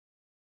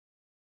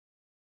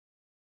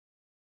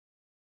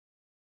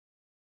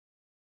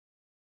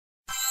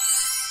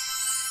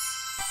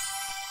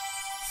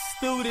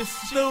Stu-We.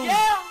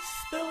 Yeah.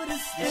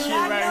 This shit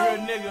right here,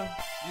 nigga.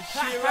 This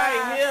shit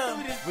right here.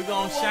 We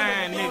gon'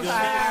 shine, nigga.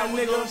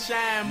 We gon'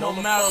 shine, no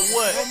matter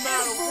what. No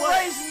matter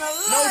what.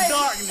 No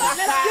darkness.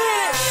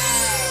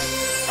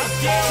 Let's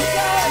get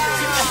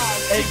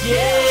it.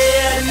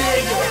 Yeah,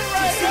 nigga.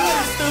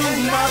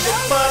 Stu-We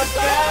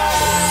motherfucker.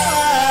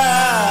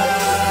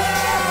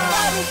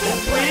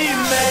 We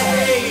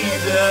made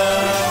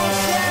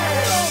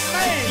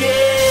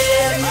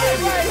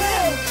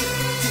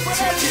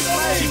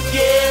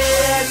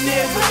yeah,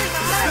 nigga.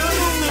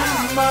 Stu-We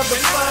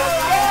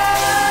motherfucker.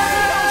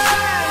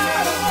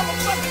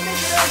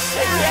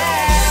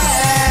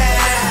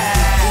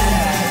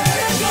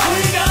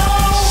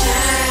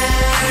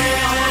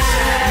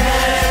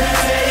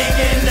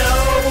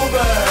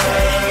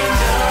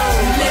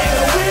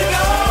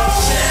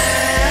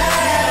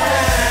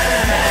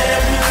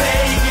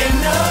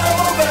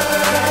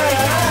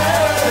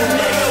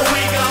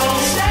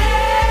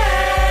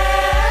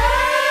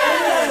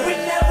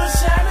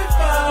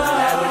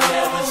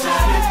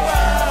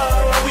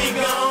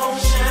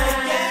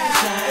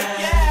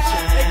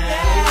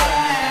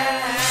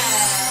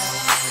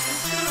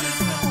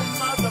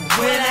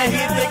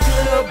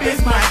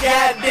 It's my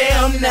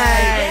goddamn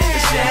night.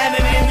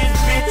 Shining in this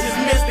bitch is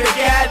Mr.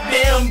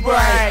 Goddamn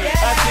Bright.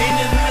 I seen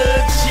this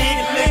little chick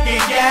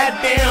looking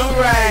goddamn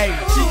right.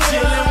 She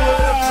chillin'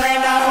 with a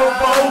friend, I hope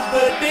both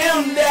of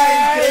them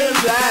days.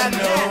 Cause I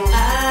know.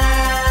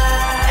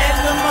 Ask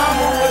the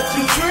mama what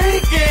you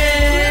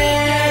drinking.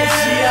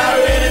 She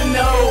already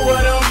know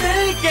what I'm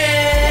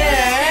thinking.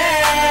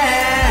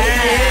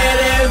 Yeah,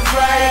 that's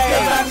right.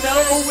 Cause I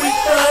know we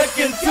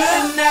fucking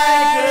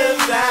tonight.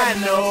 Cause I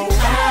know.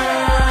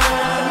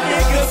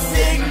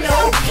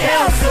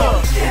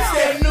 It's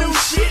that new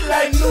shit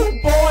like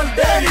newborn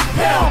dirty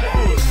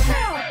pampers.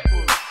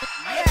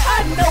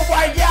 I know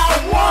why y'all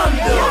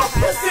wonder.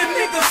 Pussy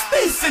niggas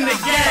stinks in the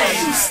game.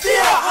 You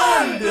still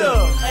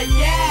under. We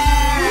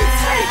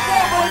take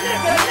over,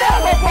 nigga,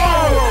 never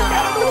borrow.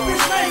 Got a new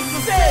bitch named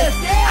Success.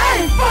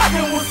 I ain't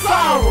fucking with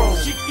sorrow.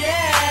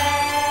 Yeah,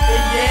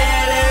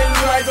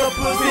 that's right. So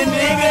pussy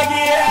nigga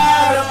get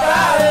out of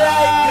our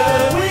life.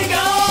 Cause we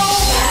gon'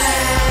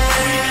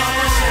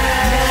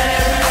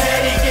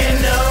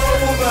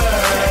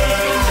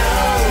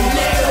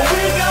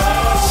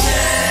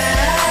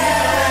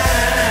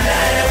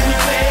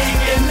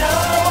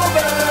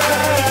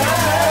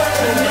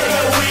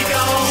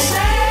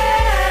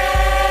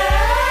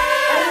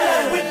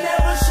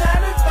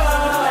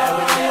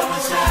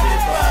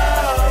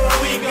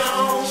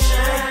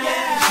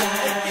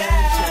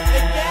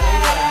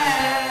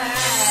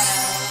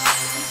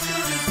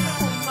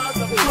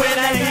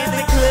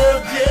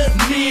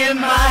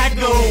 my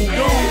goal.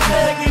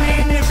 Thuggin'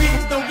 in the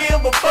beach, don't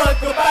give a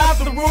fuck about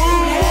the rules.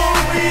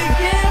 We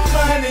get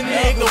money,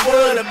 nigga,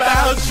 what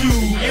about you?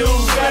 You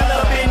shut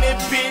up in the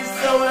bitch,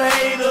 so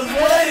haters,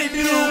 what it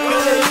do?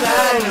 Cause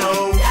I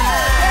know.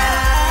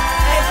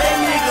 Ask that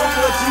nigga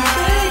what you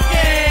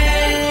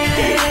thinking.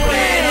 Keep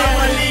playing,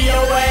 I'ma leave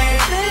your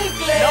ass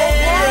thinking. No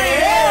worry,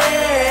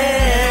 yeah,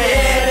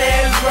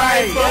 that's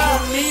right. But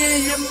with me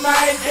and you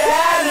might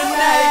die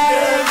tonight,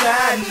 cause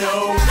I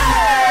know.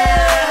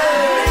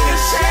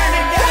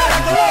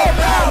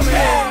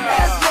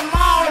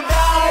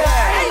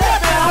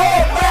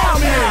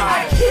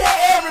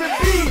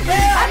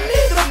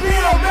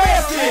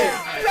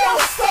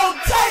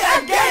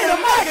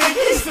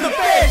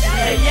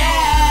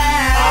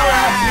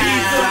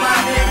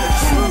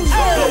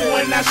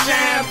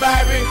 Shine,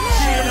 baby,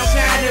 she'll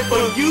shine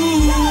for you.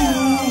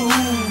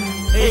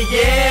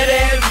 Yeah,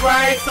 that's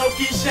right. So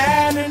keep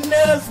shining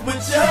us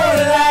with your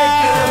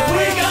light, cause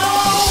we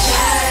gon'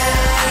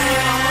 shine.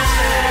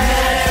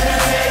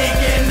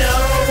 Taking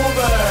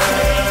over.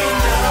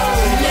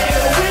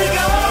 Yeah, we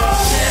gon'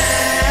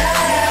 shine.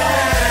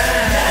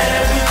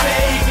 We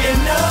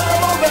taking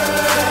over.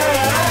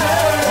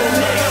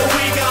 Nigga,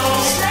 we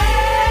gon'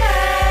 shine.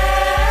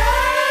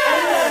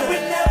 We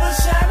never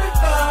shine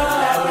before.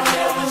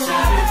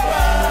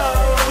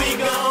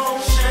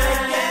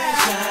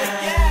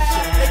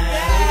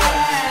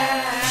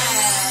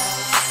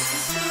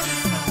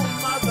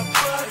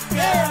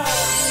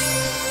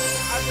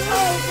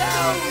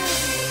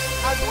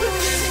 I do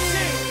this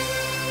shit.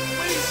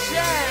 We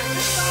shine.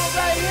 This song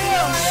right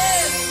here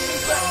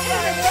is for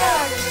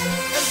anybody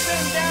that's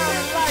been down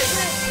in life.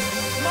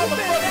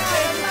 Motherfucker,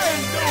 say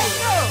nothing to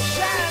it.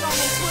 Shine on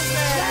them pussy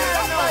ass.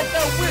 I'm right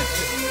there with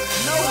you.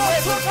 No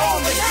weapon on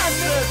me.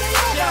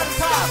 Shall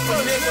prosper,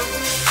 nigga.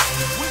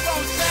 We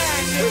gon'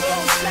 shine, nigga. We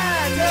gon'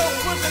 shine, nigga.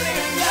 Pussy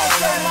nigga, you got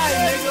your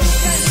life, nigga.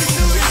 Can you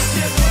do this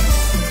shit?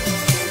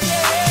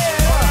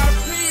 Yeah.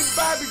 R.I.P.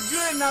 Bobby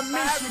Good, and I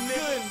miss you,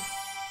 nigga.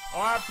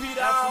 R.I.P.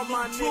 to all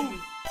my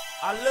niggas.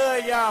 I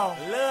love y'all.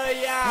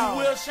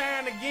 We will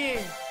shine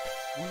again.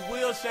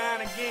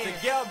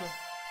 Together.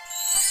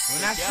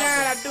 When I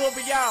shine, I do it for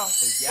y'all.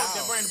 Fuck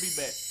that, bring the beat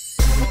back.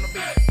 On the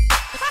beat.